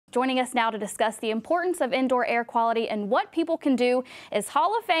Joining us now to discuss the importance of indoor air quality and what people can do is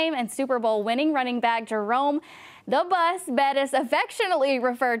Hall of Fame and Super Bowl winning running back Jerome "The Bus" Bettis, affectionately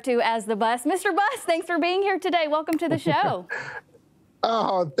referred to as the Bus. Mr. Bus, thanks for being here today. Welcome to the show.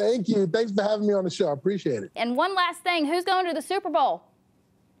 Oh, thank you. Thanks for having me on the show. I appreciate it. And one last thing, who's going to the Super Bowl?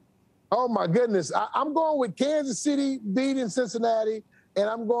 Oh, my goodness. I'm going with Kansas City beating Cincinnati, and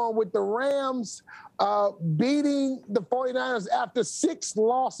I'm going with the Rams beating the 49ers after 6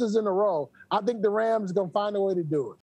 losses in a row. I think the Rams are going to find a way to do it.